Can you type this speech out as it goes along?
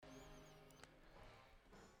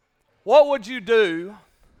What would you do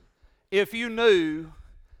if you knew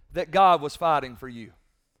that God was fighting for you?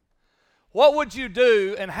 What would you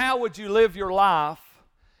do and how would you live your life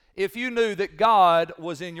if you knew that God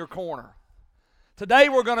was in your corner? Today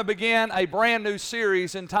we're going to begin a brand new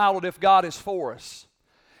series entitled If God is For Us.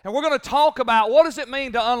 And we're going to talk about what does it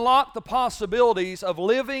mean to unlock the possibilities of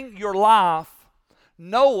living your life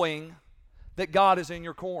knowing that God is in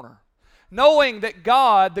your corner. Knowing that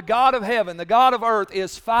God, the God of heaven, the God of earth,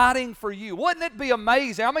 is fighting for you. Wouldn't it be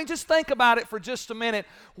amazing? I mean, just think about it for just a minute.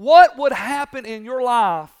 What would happen in your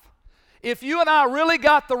life if you and I really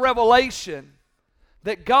got the revelation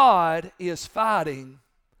that God is fighting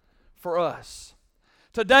for us?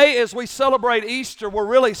 Today, as we celebrate Easter, we're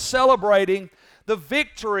really celebrating the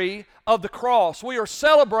victory of the cross. We are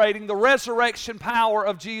celebrating the resurrection power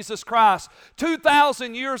of Jesus Christ.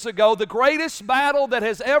 2,000 years ago, the greatest battle that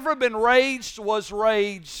has ever been waged was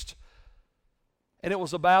waged, and it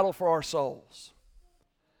was a battle for our souls.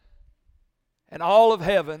 And all of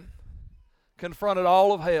heaven confronted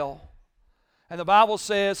all of hell. And the Bible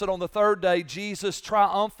says that on the third day, Jesus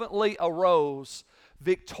triumphantly arose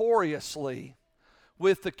victoriously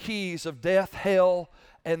with the keys of death, hell,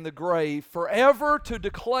 and the grave, forever to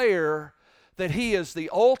declare that He is the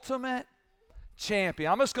ultimate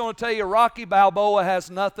champion. I'm just going to tell you, Rocky Balboa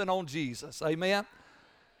has nothing on Jesus. Amen?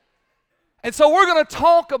 And so we're going to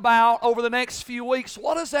talk about, over the next few weeks,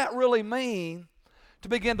 what does that really mean to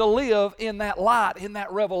begin to live in that light, in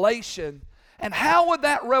that revelation? And how would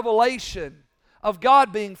that revelation of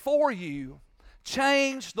God being for you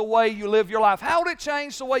change the way you live your life? How would it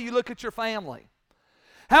change the way you look at your family?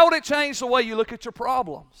 How would it change the way you look at your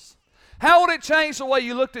problems? How would it change the way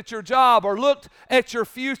you looked at your job or looked at your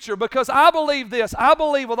future? Because I believe this, I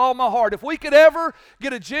believe with all my heart, if we could ever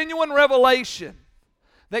get a genuine revelation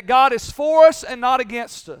that God is for us and not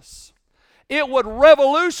against us, it would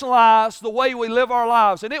revolutionize the way we live our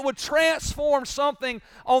lives, and it would transform something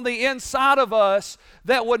on the inside of us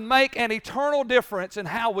that would make an eternal difference in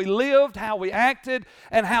how we lived, how we acted,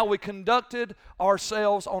 and how we conducted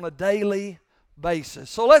ourselves on a daily basis.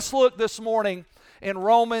 So let's look this morning in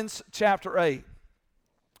Romans chapter 8.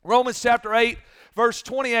 Romans chapter 8, verse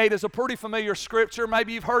 28 is a pretty familiar scripture.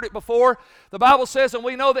 Maybe you've heard it before. The Bible says, and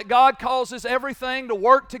we know that God causes everything to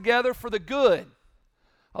work together for the good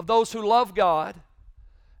of those who love God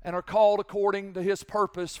and are called according to His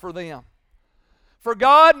purpose for them. For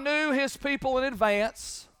God knew His people in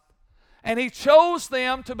advance, and He chose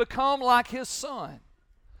them to become like His Son,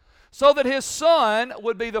 so that His Son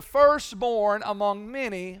would be the firstborn among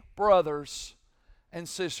many brothers and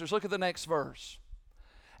sisters. Look at the next verse.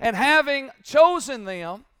 And having chosen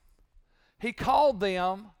them, He called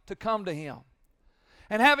them to come to Him.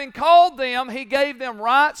 And having called them, He gave them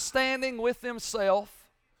right standing with Himself.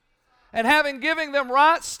 And having given them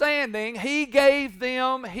right standing, He gave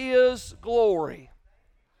them His glory.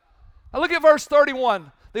 Now look at verse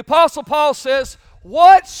 31. The Apostle Paul says,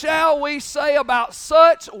 what shall we say about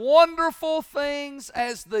such wonderful things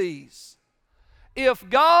as these? If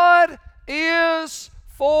God is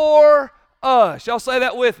for us. Y'all say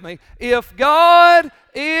that with me. If God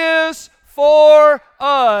is for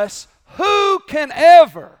us, who can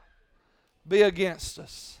ever be against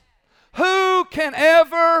us? Who can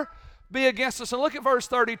ever be against us? And look at verse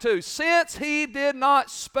 32. Since He did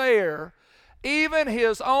not spare even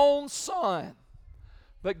His own Son,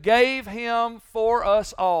 but gave Him for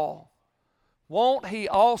us all, won't He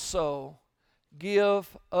also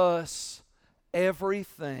give us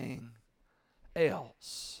everything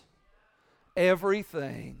else?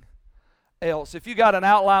 Everything else. If you got an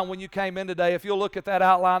outline when you came in today, if you'll look at that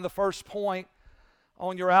outline, the first point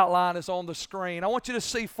on your outline is on the screen. I want you to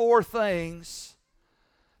see four things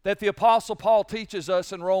that the Apostle Paul teaches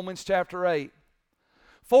us in Romans chapter 8.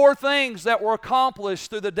 Four things that were accomplished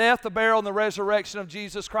through the death, the burial, and the resurrection of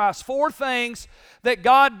Jesus Christ. Four things that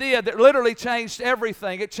God did that literally changed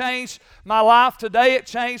everything. It changed my life today. It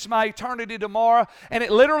changed my eternity tomorrow. And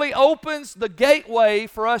it literally opens the gateway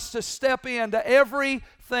for us to step into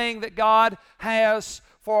everything that God has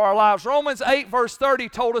for our lives. Romans 8 verse 30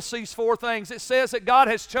 told us these four things. It says that God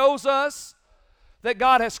has chose us, that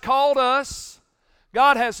God has called us,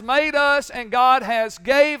 God has made us, and God has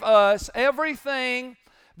gave us everything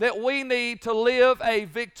that we need to live a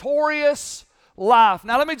victorious life.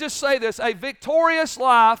 Now let me just say this. A victorious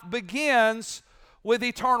life begins with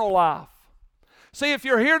eternal life. See, if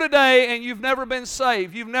you're here today and you've never been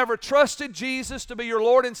saved, you've never trusted Jesus to be your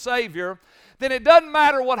Lord and Savior, then it doesn't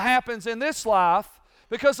matter what happens in this life,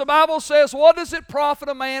 because the Bible says, what does it profit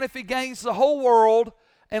a man if he gains the whole world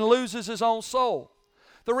and loses his own soul?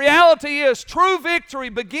 The reality is, true victory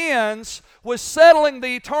begins with settling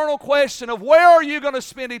the eternal question of where are you going to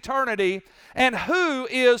spend eternity and who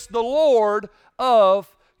is the Lord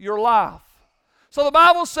of your life. So the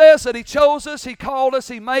Bible says that He chose us, He called us,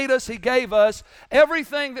 He made us, He gave us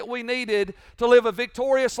everything that we needed to live a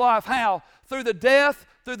victorious life. How? Through the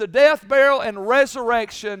death, burial, and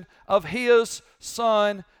resurrection of His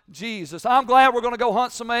Son, Jesus. I'm glad we're going to go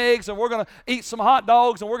hunt some eggs and we're going to eat some hot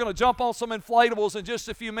dogs and we're going to jump on some inflatables in just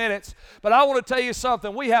a few minutes. But I want to tell you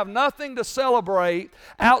something. We have nothing to celebrate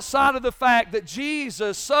outside of the fact that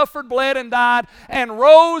Jesus suffered, bled, and died and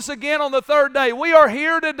rose again on the third day. We are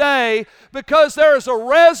here today because there is a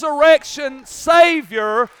resurrection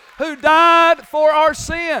Savior who died for our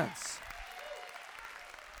sins.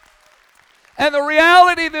 And the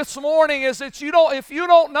reality this morning is that if you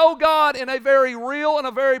don't know God in a very real and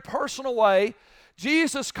a very personal way,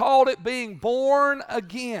 Jesus called it being born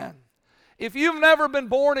again. If you've never been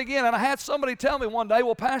born again, and I had somebody tell me one day,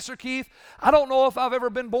 well, Pastor Keith, I don't know if I've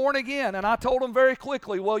ever been born again. And I told them very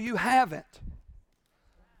quickly, well, you haven't.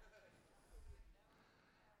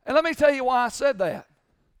 And let me tell you why I said that.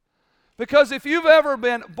 Because if you've ever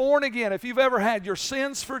been born again, if you've ever had your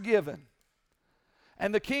sins forgiven,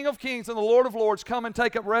 and the King of Kings and the Lord of Lords come and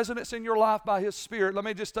take up residence in your life by His Spirit, let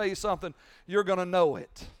me just tell you something. You're going to know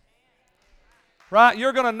it. Right?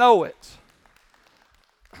 You're going to know it.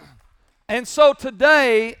 And so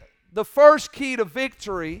today, the first key to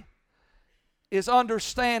victory is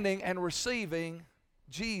understanding and receiving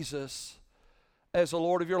Jesus as the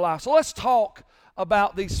Lord of your life. So let's talk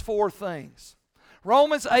about these four things.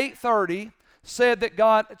 Romans 8:30 said that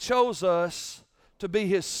God chose us to be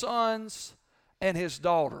His sons and His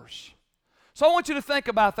daughters. So I want you to think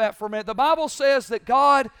about that for a minute. The Bible says that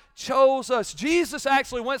God chose us. Jesus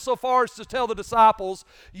actually went so far as to tell the disciples,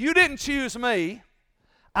 you didn't choose me,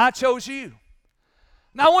 I chose you.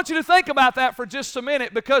 Now I want you to think about that for just a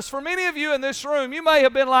minute, because for many of you in this room, you may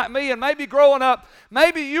have been like me, and maybe growing up,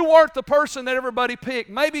 maybe you weren't the person that everybody picked.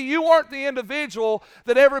 Maybe you weren't the individual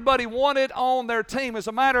that everybody wanted on their team. As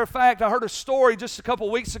a matter of fact, I heard a story just a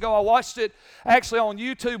couple weeks ago. I watched it actually on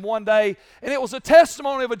YouTube one day, and it was a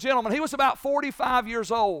testimony of a gentleman. He was about 45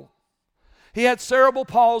 years old. He had cerebral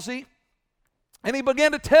palsy. And he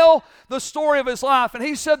began to tell the story of his life. And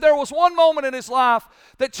he said there was one moment in his life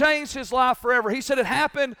that changed his life forever. He said it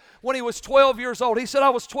happened when he was 12 years old. He said, I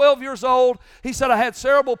was 12 years old. He said, I had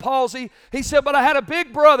cerebral palsy. He said, but I had a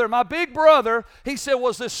big brother. My big brother, he said,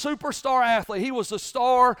 was this superstar athlete. He was the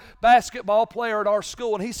star basketball player at our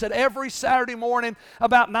school. And he said every Saturday morning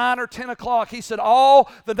about 9 or 10 o'clock, he said all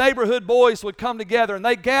the neighborhood boys would come together and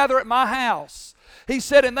they'd gather at my house. He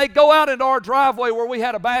said, and they'd go out into our driveway where we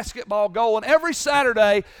had a basketball goal, and every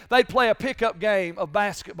Saturday they'd play a pickup game of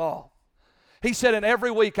basketball. He said, and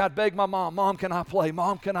every week I'd beg my mom, Mom, can I play?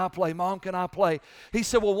 Mom, can I play? Mom, can I play? He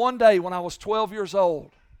said, well, one day when I was 12 years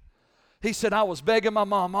old, he said, I was begging my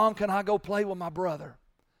mom, Mom, can I go play with my brother?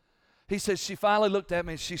 He said, she finally looked at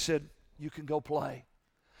me and she said, you can go play.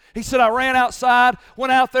 He said, I ran outside,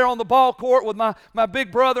 went out there on the ball court with my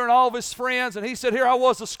big brother and all of his friends, and he said, here I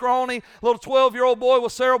was, a scrawny little 12-year-old boy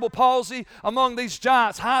with cerebral palsy among these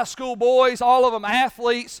giants, high school boys, all of them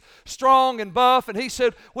athletes, strong and buff, and he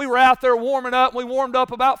said, we were out there warming up. We warmed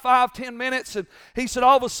up about 5-10 minutes, and he said,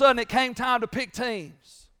 all of a sudden it came time to pick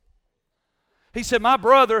teams. He said, my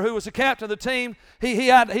brother, who was the captain of the team,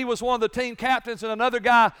 he was one of the team captains, and another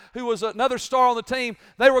guy who was another star on the team,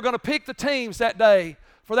 they were going to pick the teams that day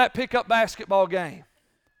for that pickup basketball game.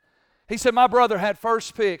 He said, my brother had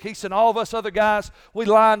first pick. He said, all of us other guys, we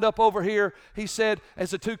lined up over here. He said,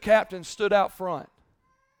 as the two captains stood out front.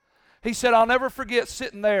 He said, I'll never forget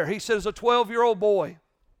sitting there. He said, as a 12-year-old boy,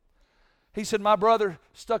 he said, my brother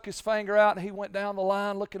stuck his finger out and he went down the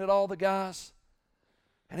line looking at all the guys.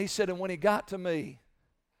 And he said, and when he got to me,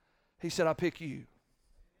 he said, I pick you.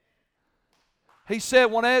 He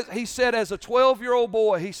said, as a 12-year-old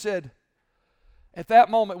boy, he said, at that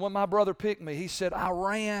moment when my brother picked me, he said, I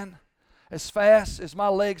ran as fast as my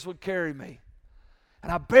legs would carry me.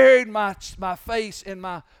 And I buried my face in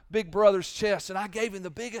my big brother's chest, and I gave him the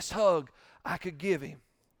biggest hug I could give him.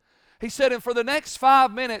 He said, and for the next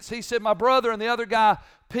 5 minutes, he said, my brother and the other guy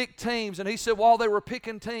picked teams. And he said, while they were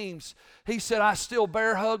picking teams, he said, I still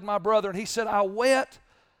bear hugged my brother. And he said, I wet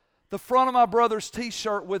the front of my brother's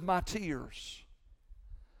t-shirt with my tears.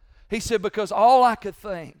 He said, because all I could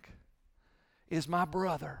think is my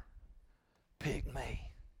brother picked me.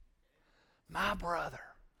 My brother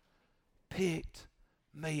picked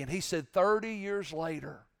me. And he said 30 years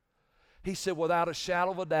later, he said without a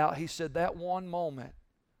shadow of a doubt, he said that one moment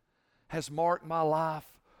has marked my life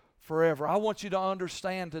forever. I want you to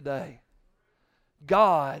understand today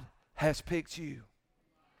God has picked you.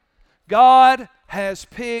 God has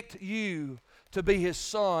picked you to be His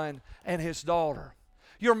son and His daughter.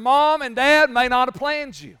 Your mom and dad may not have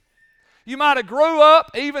planned you. You might have grew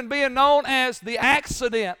up even being known as the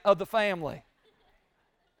accident of the family.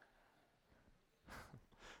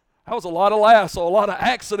 That was a lot of laughs, so a lot of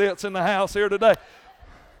accidents in the house here today.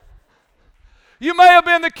 You may have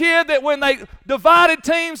been the kid that when they divided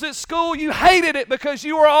teams at school, you hated it because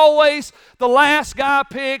you were always the last guy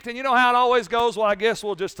picked, and you know how it always goes, well, I guess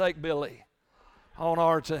we'll just take Billy on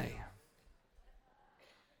our team.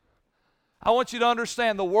 I want you to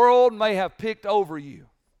understand the world may have picked over you,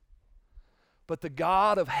 but the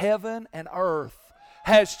God of heaven and earth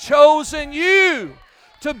has chosen you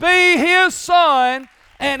to be His son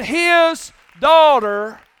and His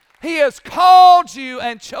daughter. He has called you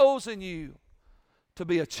and chosen you to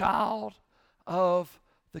be a child of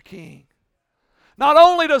the King. Not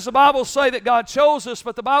only does the Bible say that God chose us,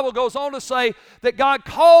 but the Bible goes on to say that God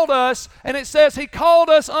called us, and it says He called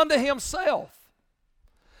us unto Himself.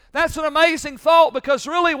 That's an amazing thought, because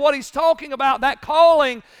really what He's talking about, that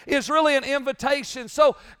calling, is really an invitation.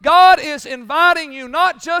 So God is inviting you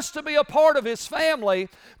not just to be a part of His family,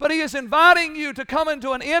 but He is inviting you to come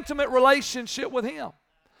into an intimate relationship with Him.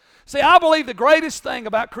 See, I believe the greatest thing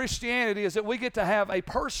about Christianity is that we get to have a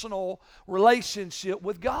personal relationship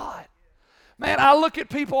with God. Man, I look at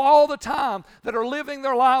people all the time that are living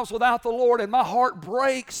their lives without the Lord, and my heart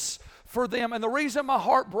breaks for them. And the reason my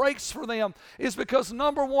heart breaks for them is because,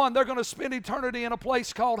 number one, they're going to spend eternity in a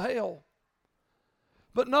place called hell.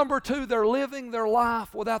 But number two, they're living their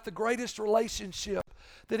life without the greatest relationship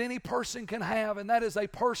that any person can have, and that is a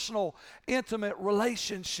personal, intimate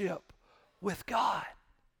relationship with God.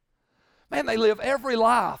 Man, they live every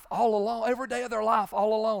life all alone, every day of their life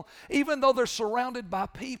all alone. Even though they're surrounded by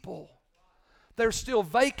people, they're still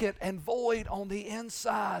vacant and void on the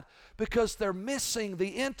inside because they're missing the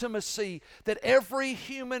intimacy that every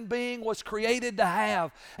human being was created to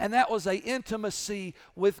have, and that was an intimacy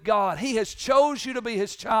with God. He has chose you to be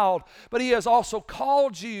His child, but He has also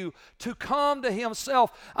called you to come to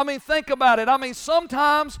Himself. I mean, think about it. I mean,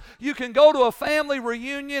 sometimes you can go to a family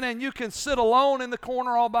reunion and you can sit alone in the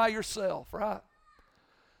corner all by yourself, right?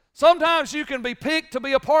 Sometimes you can be picked to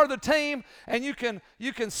be a part of the team, and you can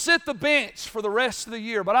sit the bench for the rest of the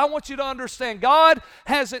year. But I want you to understand, God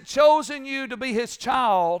hasn't chosen you to be His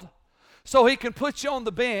child so He can put you on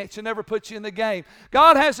the bench and never put you in the game.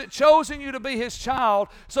 God hasn't chosen you to be His child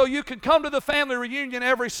so you can come to the family reunion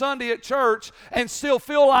every Sunday at church and still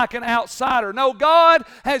feel like an outsider. No, God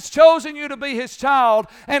has chosen you to be His child,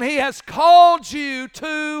 and He has called you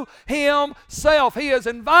to Himself. He is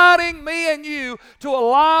inviting me and you to a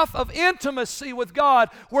life of intimacy with God,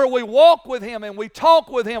 where we walk with Him and we talk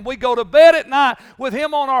with Him. We go to bed at night with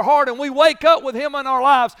Him on our heart, and we wake up with Him in our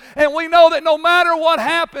lives. And we know that no matter what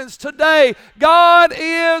happens today, God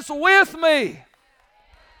is with me.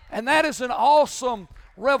 And that is an awesome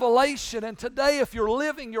revelation. And today, if you're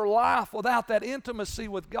living your life without that intimacy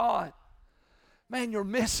with God, man, you're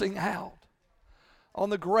missing out on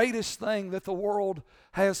the greatest thing that the world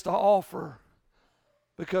has to offer,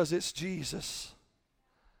 because it's Jesus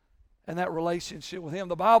and that relationship with Him.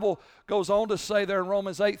 The Bible goes on to say there in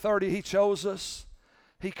Romans 8:30, He chose us,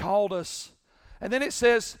 He called us, and then it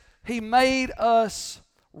says He made us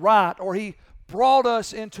right, or He brought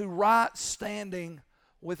us into right standing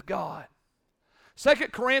with God. 2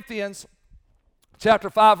 Corinthians chapter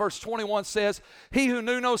 5 verse 21 says, He who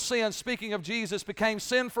knew no sin, speaking of Jesus, became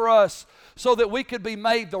sin for us so that we could be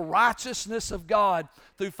made the righteousness of God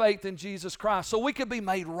through faith in Jesus Christ. So we could be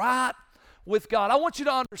made right with God. I want you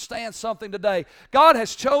to understand something today. God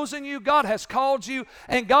has chosen you, God has called you,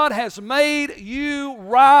 and God has made you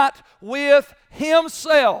right with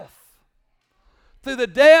Himself through the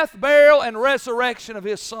death, burial, and resurrection of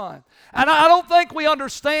His Son. And I don't think we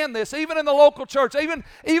understand this, even in the local church,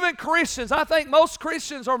 even Christians. I think most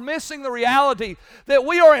Christians are missing the reality that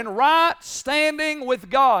we are in right standing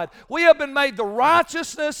with God. We have been made the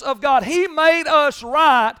righteousness of God. He made us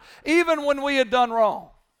right even when we had done wrong.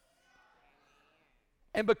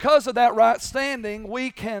 And because of that right standing,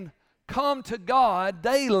 we can come to God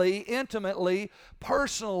daily, intimately,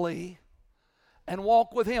 personally, and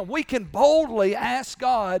walk with Him. We can boldly ask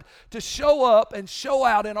God to show up and show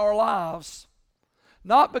out in our lives,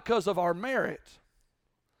 not because of our merit,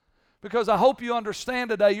 because I hope you understand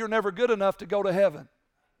today you're never good enough to go to heaven.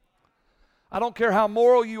 I don't care how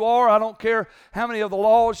moral you are. I don't care how many of the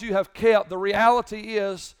laws you have kept. The reality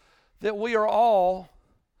is that we are all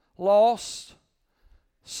lost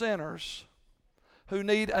sinners who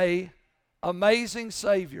need an amazing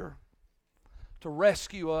Savior to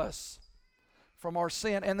rescue us from our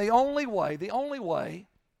sin. And the only way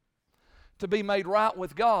to be made right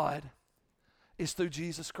with God is through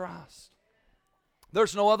Jesus Christ.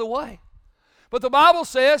 There's no other way. But the Bible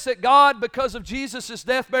says that God, because of Jesus'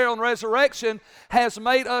 death, burial, and resurrection, has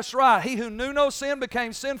made us right. He who knew no sin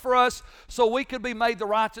became sin for us so we could be made the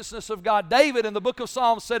righteousness of God. David in the book of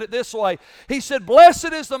Psalms said it this way. He said,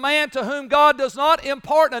 "Blessed is the man to whom God does not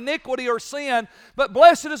impart iniquity or sin, but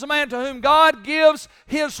blessed is the man to whom God gives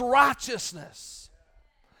His righteousness."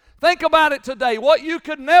 Think about it today. What you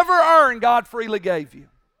could never earn, God freely gave you.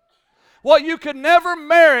 What you could never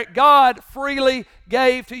merit, God freely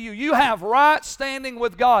gave to you. You have right standing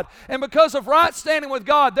with God. And because of right standing with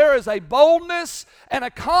God, there is a boldness and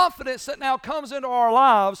a confidence that now comes into our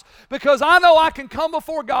lives, because I know I can come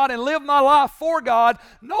before God and live my life for God,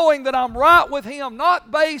 knowing that I'm right with Him,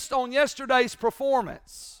 not based on yesterday's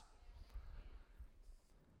performance.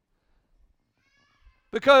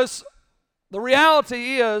 Because the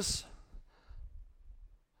reality is,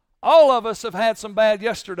 all of us have had some bad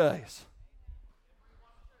yesterdays.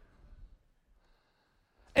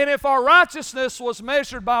 And if our righteousness was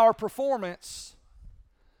measured by our performance,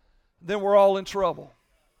 then we're all in trouble.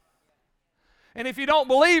 And if you don't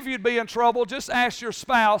believe you'd be in trouble, just ask your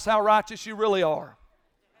spouse how righteous you really are.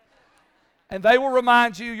 And they will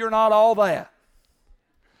remind you you're not all that.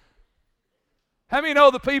 How many know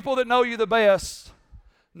the people that know you the best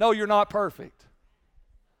know you're not perfect?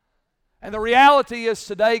 And the reality is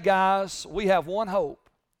today, guys, we have one hope.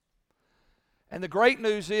 And the great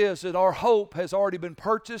news is that our hope has already been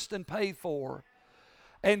purchased and paid for.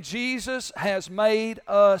 And Jesus has made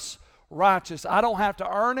us righteous. I don't have to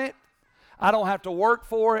earn it. I don't have to work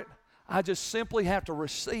for it. I just simply have to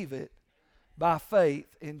receive it by faith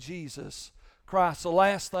in Jesus Christ. The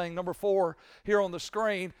last thing, number 4 here on the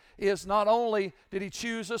screen, is not only did He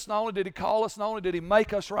choose us, not only did He call us, not only did He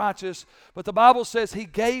make us righteous, but the Bible says He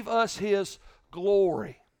gave us His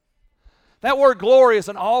glory. That word glory is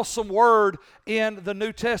an awesome word in the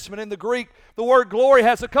New Testament. In the Greek, the word glory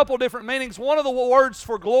has a couple different meanings. One of the words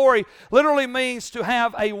for glory literally means to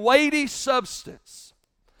have a weighty substance.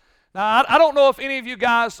 Now, I don't know if any of you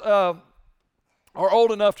guys are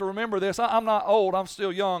old enough to remember this. I'm not old. I'm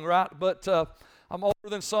still young, right? But I'm older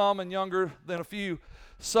than some and younger than a few.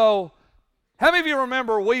 So, how many of you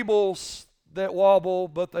remember Weebles that wobble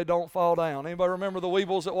but they don't fall down? Anybody remember the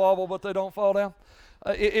Weebles that wobble but they don't fall down?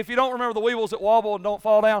 If you don't remember the Weebles that wobble and don't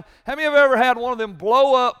fall down, how many of you have ever had one of them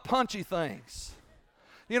blow-up punchy things?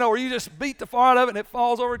 You know, where you just beat the fire out of it and it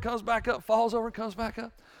falls over and comes back up, falls over and comes back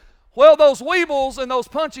up. Well, those Weebles and those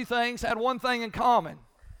punchy things had one thing in common.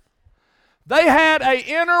 They had an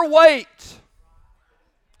inner weight.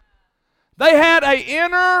 They had an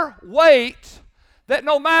inner weight that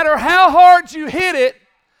no matter how hard you hit it,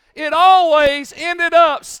 it always ended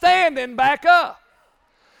up standing back up.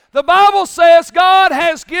 The Bible says God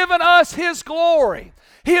has given us His glory,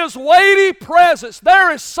 His weighty presence.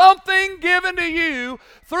 There is something given to you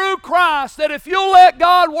through Christ that if you'll let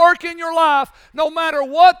God work in your life, no matter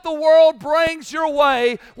what the world brings your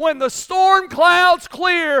way, when the storm clouds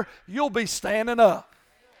clear, you'll be standing up.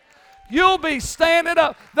 You'll be standing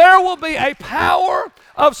up. There will be a power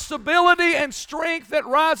of stability and strength that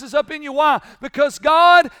rises up in you. Why? Because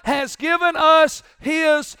God has given us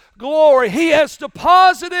His glory. He has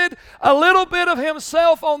deposited a little bit of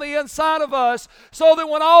Himself on the inside of us so that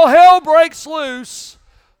when all hell breaks loose,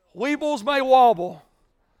 Weebles may wobble,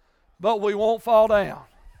 but we won't fall down.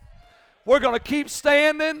 We're going to keep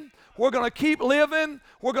standing. We're going to keep living.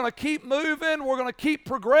 We're going to keep moving. We're going to keep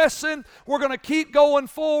progressing. We're going to keep going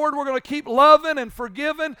forward. We're going to keep loving and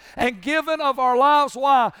forgiving and giving of our lives.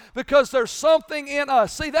 Why? Because there's something in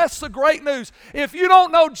us. See, that's the great news. If you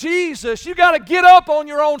don't know Jesus, you got to get up on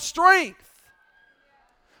your own strength.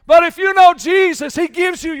 But if you know Jesus, He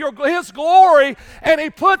gives you His glory and He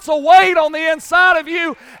puts a weight on the inside of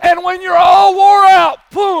you. And when you're all wore out,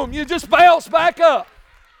 boom, you just bounce back up.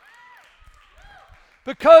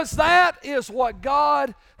 Because that is what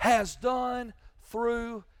God has done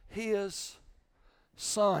through His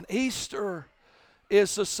Son. Easter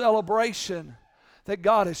is the celebration that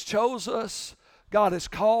God has chosen us, God has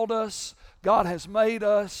called us, God has made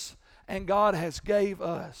us, and God has gave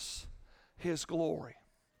us His glory.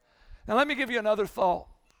 Now let me give you another thought.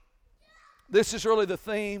 This is really the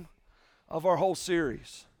theme of our whole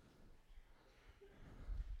series.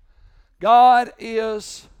 God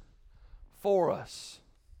is for us.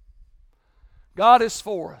 God is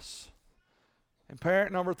for us. And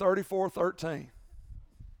parent number 3413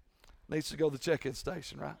 needs to go to the check-in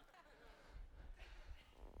station, right?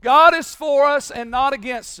 God is for us and not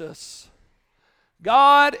against us.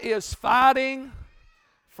 God is fighting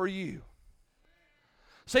for you.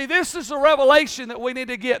 See, this is the revelation that we need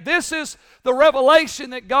to get. This is the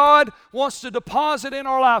revelation that God wants to deposit in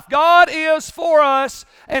our life. God is for us,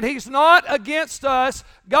 and He's not against us.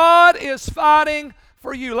 God is fighting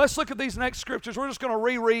for you. Let's look at these next scriptures. We're just going to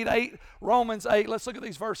reread Romans 8. Let's look at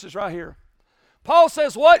these verses right here. Paul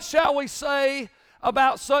says, what shall we say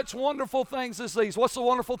about such wonderful things as these? What's the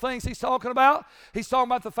wonderful things he's talking about? He's talking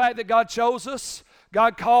about the fact that God chose us,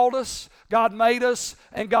 God called us, God made us,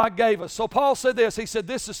 and God gave us. So Paul said this. He said,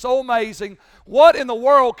 this is so amazing. What in the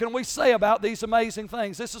world can we say about these amazing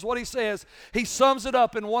things? This is what he says. He sums it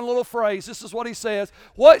up in one little phrase. This is what he says.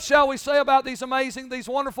 What shall we say about these amazing, these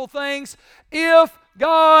wonderful things? If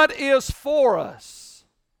God is for us,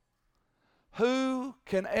 who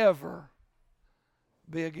can ever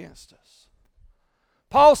be against us?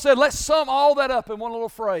 Paul said, let's sum all that up in one little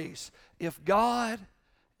phrase. If God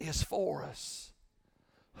is for us,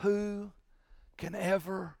 who can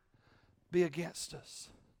ever be against us?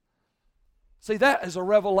 See, that is a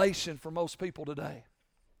revelation for most people today.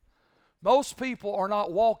 Most people are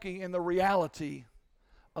not walking in the reality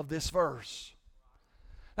of this verse.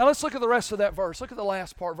 Now let's look at the rest of that verse. Look at the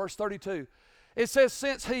last part, verse 32. It says,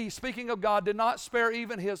 since He, speaking of God, did not spare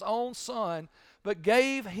even His own Son, but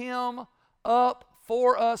gave Him up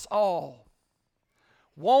for us all,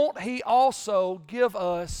 won't He also give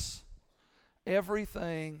us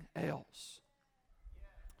everything else?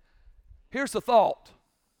 Here's the thought.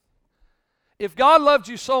 If God loved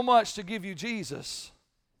you so much to give you Jesus,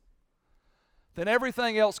 then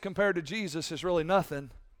everything else compared to Jesus is really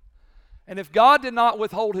nothing. And if God did not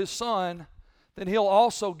withhold His Son, then He'll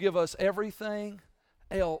also give us everything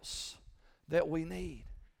else that we need.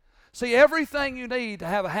 See, everything you need to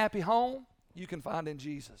have a happy home, you can find in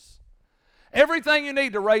Jesus. Everything you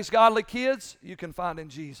need to raise godly kids, you can find in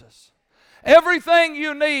Jesus. Everything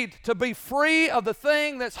you need to be free of the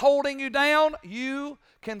thing that's holding you down, you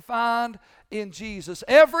can find in Jesus.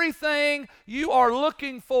 Everything you are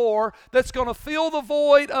looking for that's going to fill the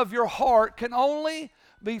void of your heart can only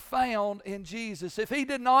be found in Jesus. If He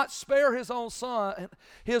did not spare His own son,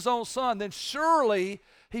 then surely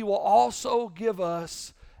He will also give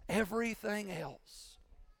us everything else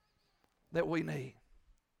that we need.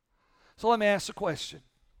 So let me ask the question.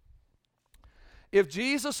 If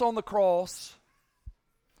Jesus on the cross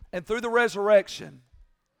and through the resurrection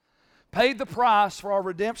paid the price for our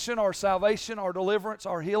redemption, our salvation, our deliverance,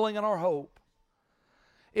 our healing, and our hope,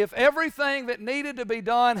 if everything that needed to be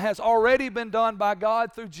done has already been done by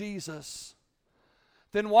God through Jesus,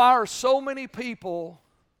 then why are so many people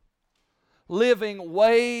living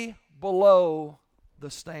way below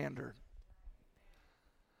the standard?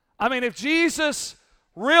 I mean, if Jesus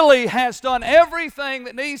really has done everything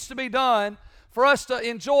that needs to be done for us to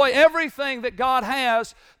enjoy everything that God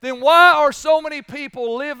has, then why are so many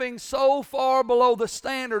people living so far below the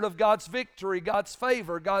standard of God's victory, God's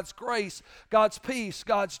favor, God's grace, God's peace,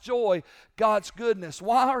 God's joy, God's goodness?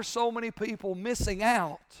 Why are so many people missing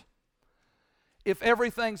out if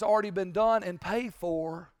everything's already been done and paid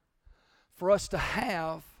for us to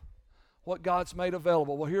have what God's made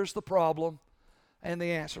available? Well, here's the problem and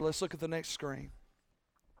the answer. Let's look at the next screen.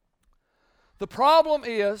 The problem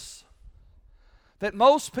is that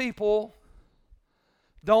most people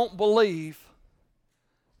don't believe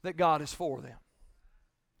that God is for them.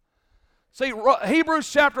 See,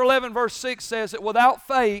 Hebrews chapter 11 verse 6 says that without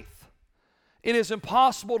faith it is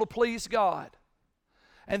impossible to please God.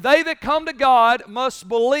 And they that come to God must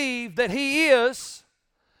believe that He is,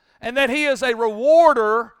 and that He is a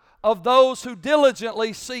rewarder of those who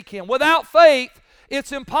diligently seek Him. Without faith,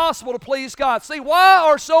 it's impossible to please God. See, why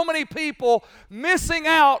are so many people missing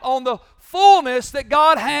out on the fullness that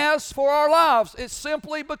God has for our lives? It's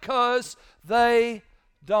simply because they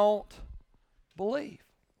don't believe.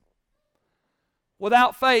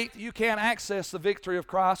 Without faith, you can't access the victory of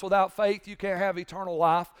Christ. Without faith, you can't have eternal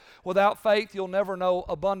life. Without faith, you'll never know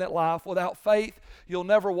abundant life. Without faith, you'll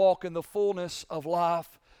never walk in the fullness of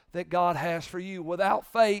life that God has for you. Without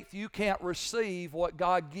faith, you can't receive what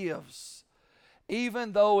God gives,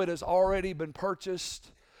 even though it has already been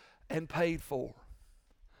purchased and paid for.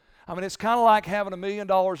 I mean, it's kind of like having $1 million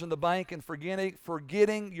in the bank and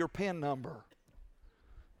forgetting your PIN number.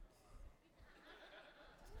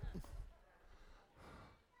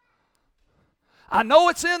 I know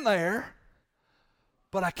it's in there,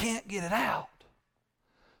 but I can't get it out.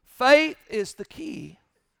 Faith is the key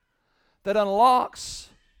that unlocks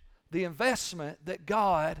the investment that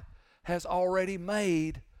God has already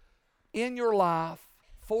made in your life,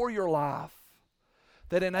 for your life,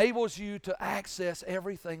 that enables you to access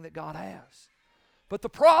everything that God has. But the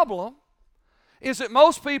problem is that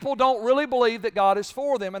most people don't really believe that God is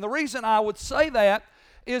for them. And the reason I would say that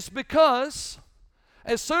is because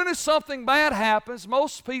as soon as something bad happens,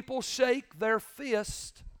 most people shake their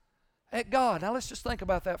fist at God. Now let's just think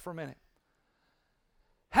about that for a minute.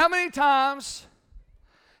 How many times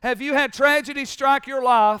have you had tragedy strike your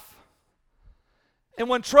life, and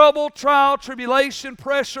when trouble, trial, tribulation,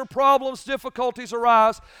 pressure, problems, difficulties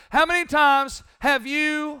arise, how many times have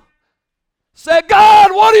you said,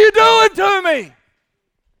 God, what are you doing to me?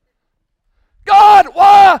 God,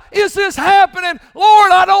 why is this happening?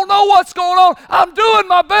 Lord, I don't know what's going on. I'm doing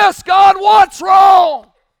my best. God, what's wrong?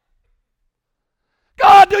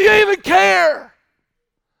 God, do you even care?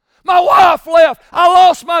 My wife left. I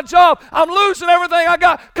lost my job. I'm losing everything I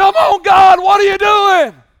got. Come on, God, what are you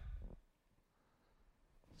doing?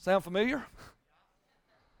 Sound familiar?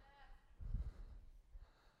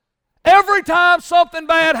 Every time something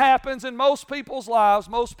bad happens in most people's lives,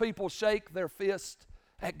 most people shake their fist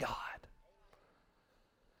at God.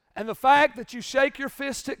 And the fact that you shake your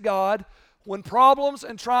fist at God when problems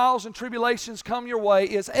and trials and tribulations come your way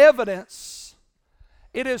is evidence.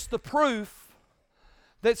 It is the proof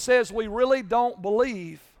that says we really don't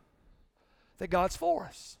believe that God's for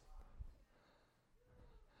us.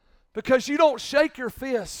 Because you don't shake your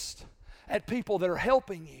fist at people that are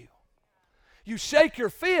helping you. You shake your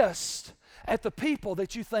fist at the people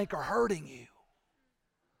that you think are hurting you.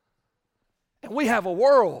 And we have a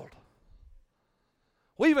world.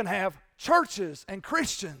 We even have churches and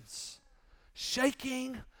Christians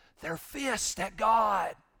shaking their fist at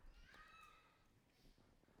God.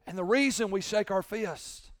 And the reason we shake our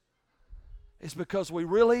fist is because we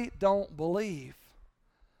really don't believe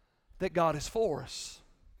that God is for us.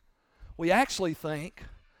 We actually think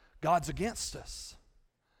God's against us.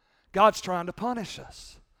 God's trying to punish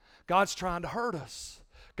us. God's trying to hurt us.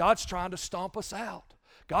 God's trying to stomp us out.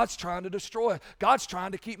 God's trying to destroy us. God's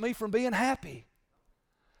trying to keep me from being happy.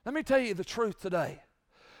 Let me tell you the truth today.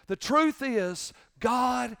 The truth is,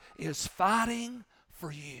 God is fighting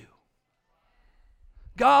for you.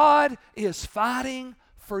 God is fighting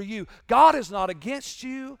for you. God is not against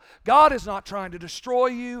you. God is not trying to destroy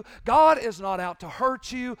you. God is not out to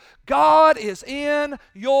hurt you. God is in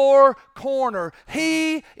your corner.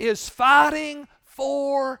 He is fighting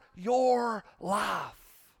for your life.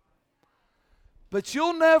 But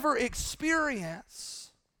you'll never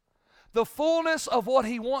experience the fullness of what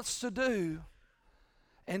He wants to do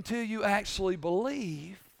until you actually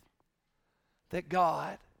believe that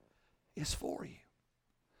God is for you.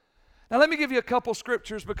 Now let me give you a couple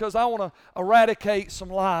scriptures because I want to eradicate some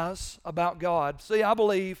lies about God. See, I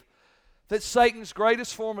believe that Satan's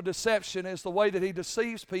greatest form of deception is the way that he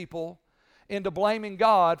deceives people into blaming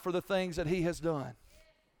God for the things that he has done.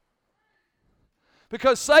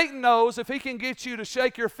 Because Satan knows if he can get you to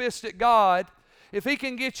shake your fist at God, if he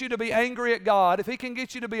can get you to be angry at God, if he can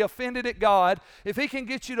get you to be offended at God, if he can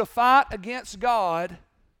get you to fight against God,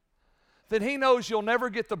 then he knows you'll never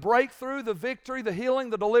get the breakthrough, the victory, the healing,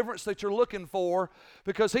 the deliverance that you're looking for,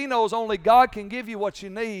 because he knows only God can give you what you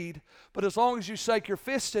need. But as long as you shake your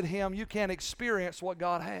fist at him, you can't experience what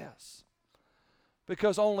God has.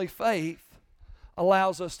 Because only faith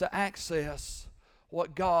allows us to access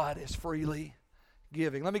what God is freely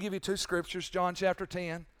giving. Let me give you two scriptures. John chapter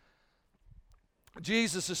 10.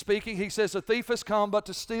 Jesus is speaking. He says, "The thief has come but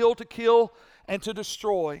to steal, to kill, and to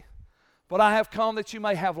destroy. But I have come that you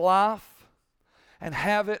may have life and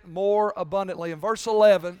have it more abundantly." In verse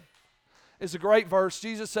 11 is a great verse.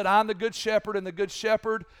 Jesus said, "I'm the good shepherd, and the good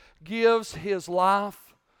shepherd gives his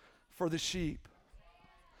life for the sheep."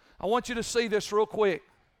 I want you to see this real quick.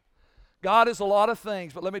 God is a lot of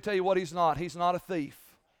things, but let me tell you what He's not. He's not a thief.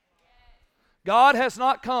 God has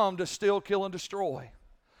not come to steal, kill, and destroy.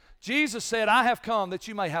 Jesus said, "I have come that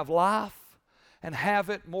you may have life and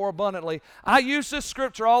have it more abundantly." I use this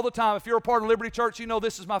scripture all the time. If you're a part of Liberty Church, you know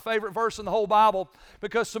this is my favorite verse in the whole Bible,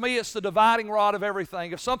 because to me it's the dividing rod of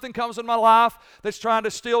everything. If something comes in my life that's trying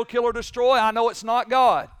to steal, kill, or destroy, I know it's not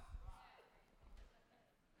God.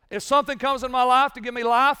 If something comes in my life to give me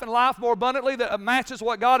life and life more abundantly that matches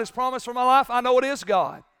what God has promised for my life, I know it is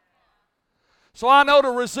God. So I know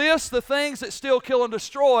to resist the things that steal, kill, and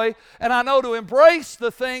destroy, and I know to embrace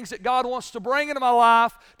the things that God wants to bring into my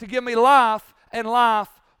life to give me life and life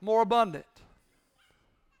more abundant.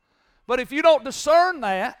 But if you don't discern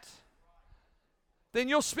that, then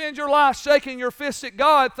you'll spend your life shaking your fist at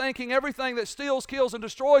God, thinking everything that steals, kills, and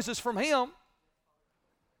destroys is from Him,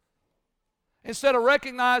 instead of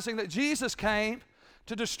recognizing that Jesus came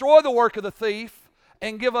to destroy the work of the thief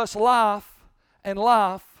and give us life and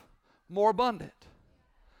life more abundant.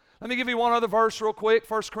 Let me give you one other verse real quick.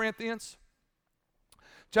 1 Corinthians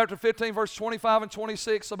chapter 15, verse 25 and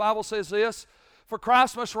 26. The Bible says this, For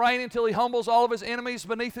Christ must reign until He humbles all of His enemies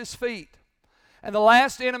beneath His feet. And the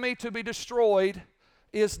last enemy to be destroyed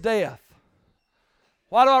is death.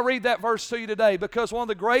 Why do I read that verse to you today? Because one of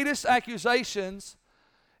the greatest accusations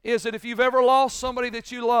is that if you've ever lost somebody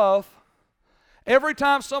that you love, every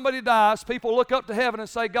time somebody dies, people look up to heaven and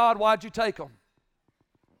say, God, why'd you take them?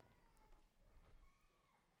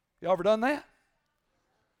 You ever done that?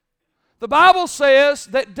 The Bible says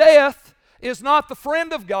that death is not the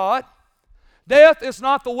friend of God. Death is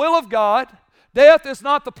not the will of God. Death is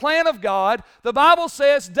not the plan of God. The Bible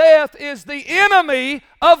says death is the enemy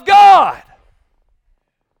of God.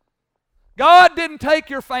 God didn't take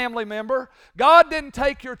your family member. God didn't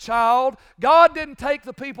take your child. God didn't take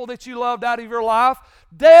the people that you loved out of your life.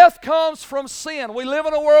 Death comes from sin. We live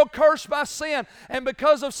in a world cursed by sin, and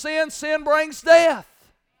because of sin, sin brings death.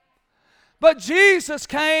 But Jesus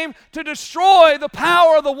came to destroy the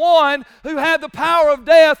power of the one who had the power of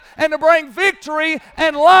death and to bring victory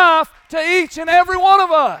and life to each and every one of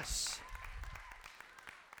us.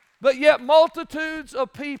 But yet multitudes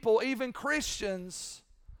of people, even Christians,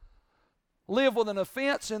 live with an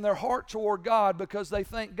offense in their heart toward God because they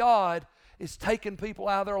think God is taking people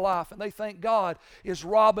out of their life, and they think God is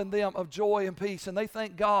robbing them of joy and peace, and they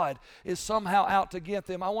think God is somehow out to get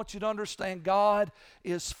them. I want you to understand God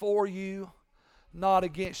is for you, not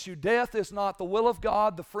against you. Death is not the will of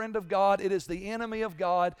God, the friend of God. It is the enemy of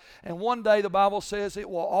God, and one day the Bible says it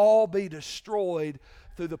will all be destroyed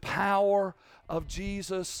through the power of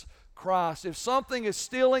Jesus Christ. If something is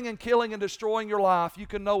stealing and killing and destroying your life, you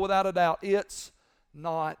can know without a doubt it's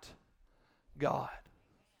not God.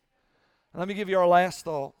 Let me give you our last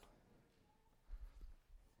thought.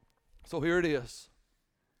 So here it is.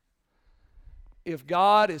 If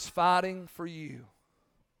God is fighting for you,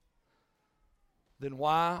 then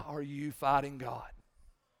why are you fighting God?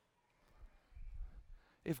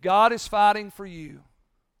 If God is fighting for you,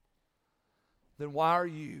 then why are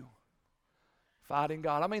you fighting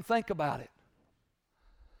God? I mean, think about it.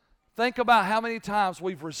 Think about how many times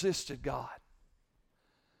we've resisted God.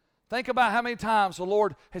 Think about how many times the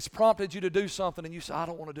Lord has prompted you to do something and you say, I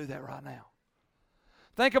don't want to do that right now.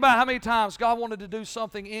 Think about how many times God wanted to do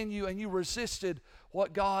something in you and you resisted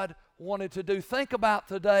what God wanted to do. Think about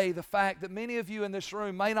today the fact that many of you in this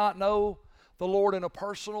room may not know the Lord in a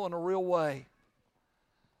personal and a real way.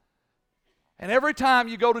 And every time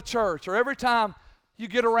you go to church or every time you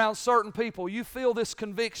get around certain people, you feel this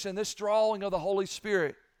conviction, this drawing of the Holy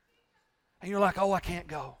Spirit. And you're like, oh, I can't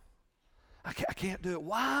go. I can't do it.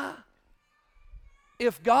 Why?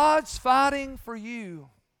 If God's fighting for you,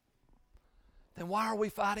 then why are we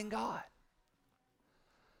fighting God?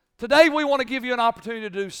 Today we want to give you an opportunity to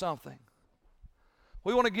do something.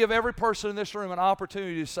 We want to give every person in this room an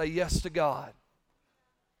opportunity to say yes to God,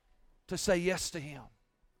 to say yes to Him.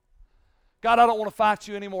 God, I don't want to fight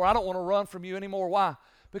you anymore. I don't want to run from you anymore. Why?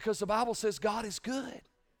 Because the Bible says God is good.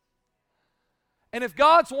 And if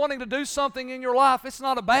God's wanting to do something in your life, it's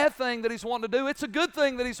not a bad thing that He's wanting to do. It's a good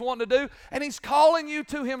thing that He's wanting to do. And He's calling you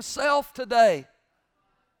to Himself today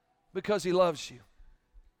because He loves you.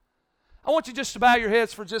 I want you just to bow your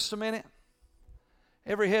heads for just a minute.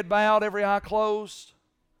 Every head bowed, every eye closed.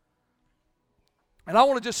 And I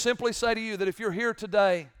want to just simply say to you that if you're here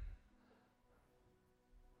today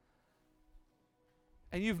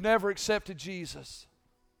and you've never accepted Jesus,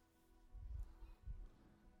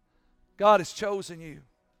 God has chosen you.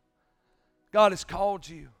 God has called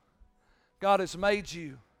you. God has made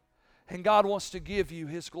you. And God wants to give you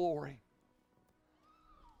His glory.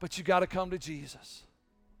 But you got to come to Jesus.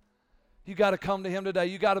 You got to come to Him today.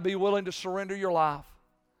 You got to be willing to surrender your life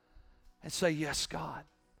and say, yes, God.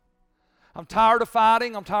 I'm tired of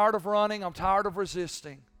fighting. I'm tired of running. I'm tired of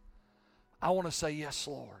resisting. I want to say, yes,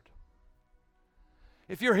 Lord.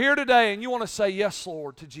 If you're here today and you want to say, yes,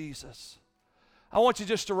 Lord, to Jesus, I want you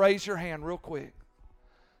just to raise your hand real quick.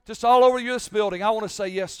 Just all over this building, I want to say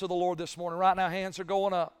yes to the Lord this morning. Right now, hands are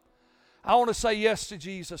going up. I want to say yes to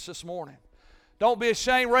Jesus this morning. Don't be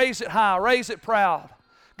ashamed. Raise it high. Raise it proud.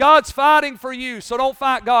 God's fighting for you, so don't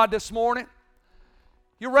fight God this morning.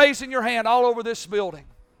 You're raising your hand all over this building.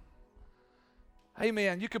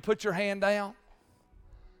 Amen. You can put your hand down.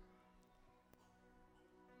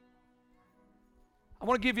 I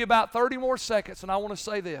want to give you about 30 more seconds, and I want to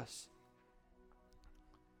say this.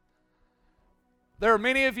 There are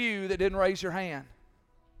many of you that didn't raise your hand.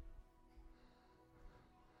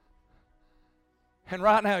 And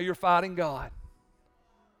right now you're fighting God.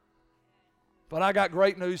 But I got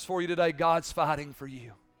great news for you today. God's fighting for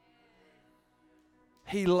you.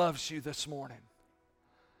 He loves you this morning.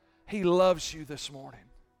 He loves you this morning.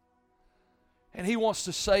 And He wants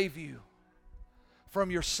to save you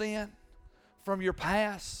from your sin, from your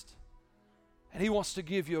past, and He wants to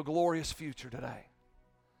give you a glorious future today.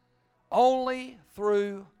 Only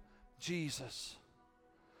through Jesus.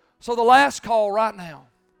 So the last call right now,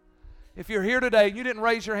 if you're here today and you didn't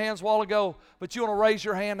raise your hands a while ago, but you want to raise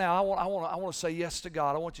your hand now, I want to say yes to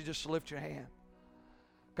God. I want you just to lift your hand.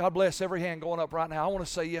 God bless every hand going up right now. I want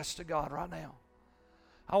to say yes to God right now.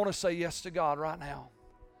 I want to say yes to God right now.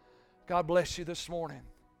 God bless you this morning.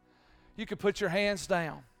 You can put your hands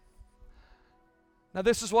down. Now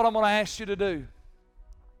this is what I'm going to ask you to do.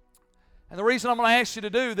 And the reason I'm going to ask you to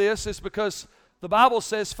do this is because the Bible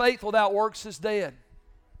says faith without works is dead.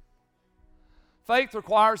 Faith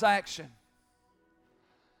requires action.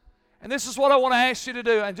 And this is what I want to ask you to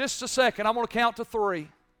do. In just a second, I'm going to count to 3.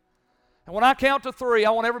 And when I count to 3,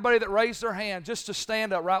 I want everybody that raised their hand just to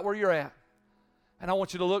stand up right where you're at. And I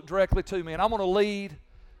want you to look directly to me. And I'm going to lead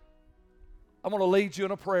you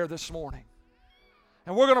in a prayer this morning.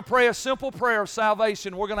 And we're going to pray a simple prayer of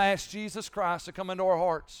salvation. We're going to ask Jesus Christ to come into our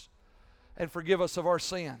hearts and forgive us of our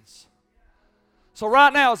sins. So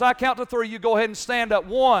right now, as I count to 3, you go ahead and stand up.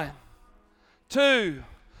 1, 2,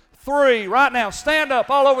 3. Right now, stand up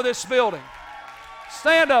all over this building.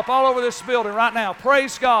 Stand up all over this building right now.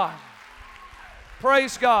 Praise God.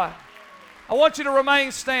 Praise God. I want you to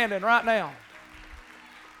remain standing right now.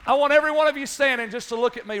 I want every one of you standing just to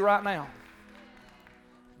look at me right now.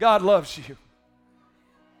 God loves you.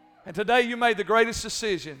 And today you made the greatest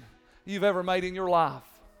decision you've ever made in your life.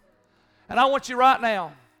 And I want you right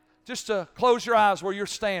now just to close your eyes where you're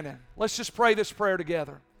standing. Let's just pray this prayer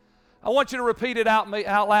together. I want you to repeat it out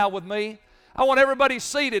loud with me. I want everybody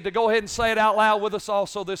seated to go ahead and say it out loud with us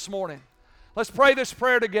also this morning. Let's pray this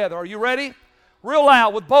prayer together. Are you ready? Real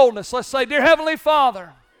loud with boldness. Let's say, Dear Heavenly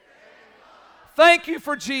Father, thank you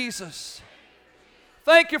for Jesus.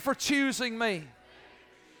 Thank you for choosing me.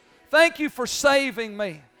 Thank you for saving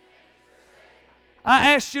me.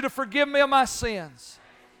 I ask you to forgive me of my sins.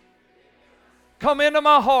 Come into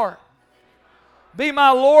my heart. Be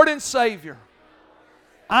my Lord and Savior.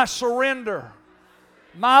 I surrender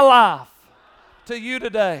my life to you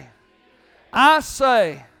today. I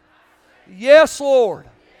say, yes, Lord.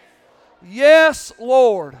 Yes,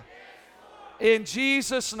 Lord. In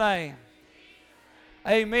Jesus' name.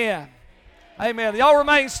 Amen. Amen. Y'all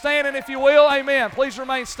remain standing if you will. Amen. Please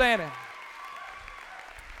remain standing.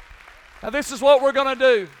 Now this is what we're going to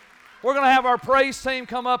do. We're going to have our praise team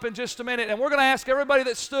come up in just a minute, and we're going to ask everybody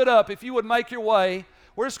that stood up if you would make your way.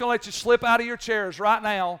 We're just going to let you slip out of your chairs right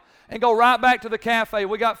now and go right back to the cafe.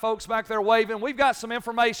 We got folks back there waving. We've got some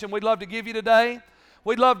information we'd love to give you today.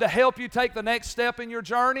 We'd love to help you take the next step in your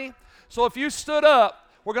journey. So if you stood up,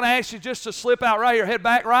 we're going to ask you just to slip out right here. Head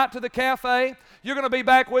back right to the cafe. You're going to be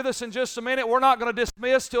back with us in just a minute. We're not going to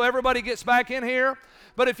dismiss till everybody gets back in here.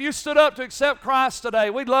 But if you stood up to accept Christ today,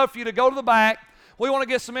 we'd love for you to go to the back. We want to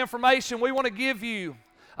get some information. We want to give you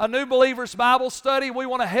a New Believers Bible study. We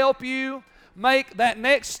want to help you make that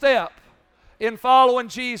next step in following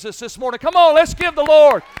Jesus this morning. Come on, let's give the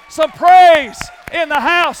Lord some praise in the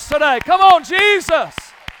house today. Come on, Jesus.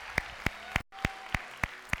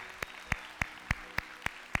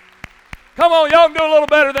 Come on, y'all can do a little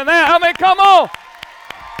better than that. I mean, come on.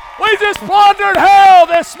 We just plundered hell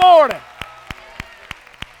this morning.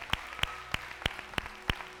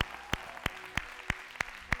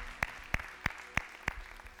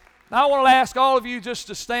 Now I want to ask all of you just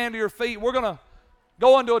to stand to your feet. We're going to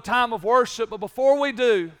go into a time of worship, but before we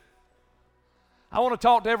do, I want to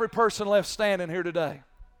talk to every person left standing here today.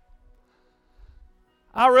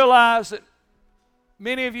 I realize that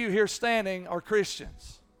many of you here standing are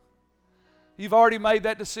Christians. You've already made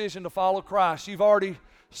that decision to follow Christ. You've already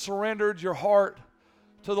surrendered your heart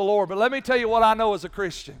to the Lord. But let me tell you what I know as a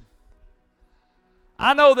Christian.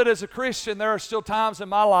 I know that as a Christian, there are still times in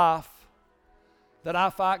my life that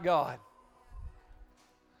I fight God.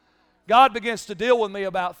 God begins to deal with me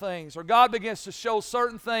about things, or God begins to show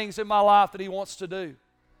certain things in my life that He wants to do.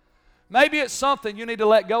 Maybe it's something you need to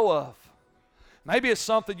let go of. Maybe it's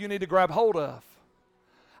something you need to grab hold of.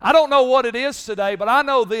 I don't know what it is today, but I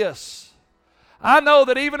know this. I know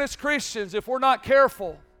that even as Christians, if we're not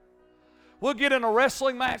careful, we'll get in a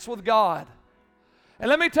wrestling match with God. And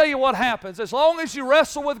let me tell you what happens. As long as you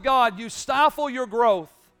wrestle with God, you stifle your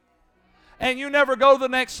growth and you never go to the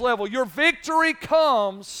next level. Your victory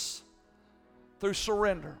comes through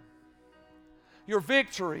surrender. Your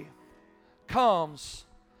victory comes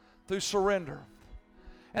through surrender.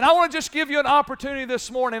 And I want to just give you an opportunity this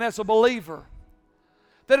morning as a believer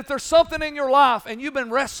that if there's something in your life and you've been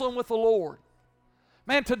wrestling with the Lord,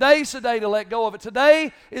 man, today's the day to let go of it.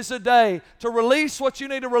 Today is the day to release what you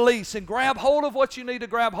need to release and grab hold of what you need to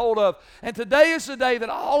grab hold of. And today is the day that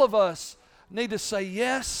all of us need to say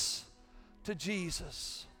yes to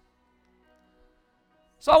Jesus.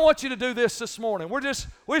 So I want you to do this morning. We're just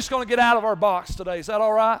going to get out of our box today. Is that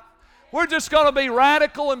all right? We're just going to be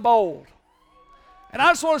radical and bold. And I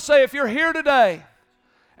just want to say, if you're here today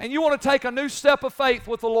and you want to take a new step of faith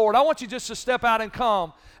with the Lord, I want you just to step out and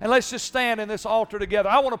come, and let's just stand in this altar together.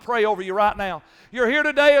 I want to pray over you right now. You're here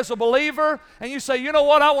today as a believer, and you say, you know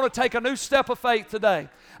what, I want to take a new step of faith today.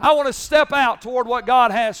 I want to step out toward what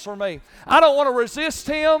God has for me. I don't want to resist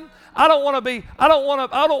Him. I don't want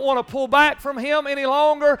to pull back from Him any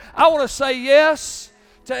longer. I want to say yes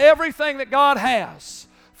to everything that God has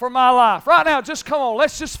for my life. Right now, just come on.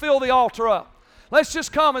 Let's just fill the altar up. Let's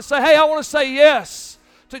just come and say, hey, I want to say yes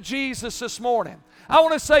to Jesus this morning. I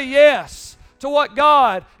want to say yes to what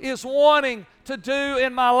God is wanting to do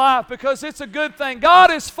in my life, because it's a good thing.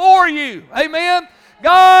 God is for you. Amen?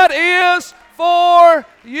 God is for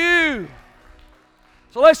you.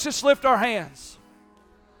 So let's just lift our hands.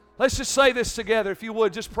 Let's just say this together. If you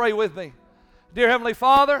would, just pray with me. Dear Heavenly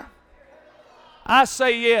Father, I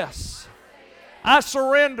say yes. I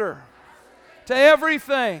surrender to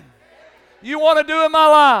everything you want to do in my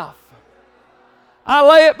life. I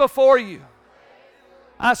lay it before you.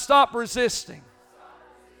 I stop resisting.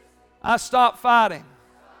 I stop fighting.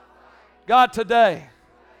 God, today,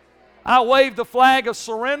 I wave the flag of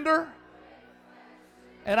surrender,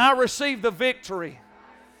 and I receive the victory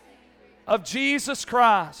of Jesus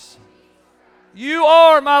Christ. You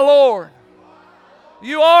are my Lord.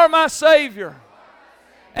 You are my Savior.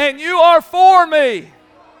 And you are for me.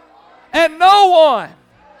 And no one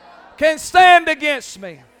can stand against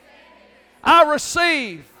me. I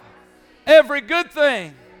receive every good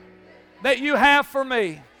thing that you have for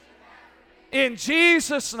me. In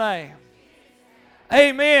Jesus' name.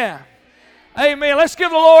 Amen. Amen. Let's give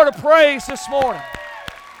the Lord a praise this morning.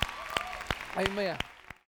 Amen.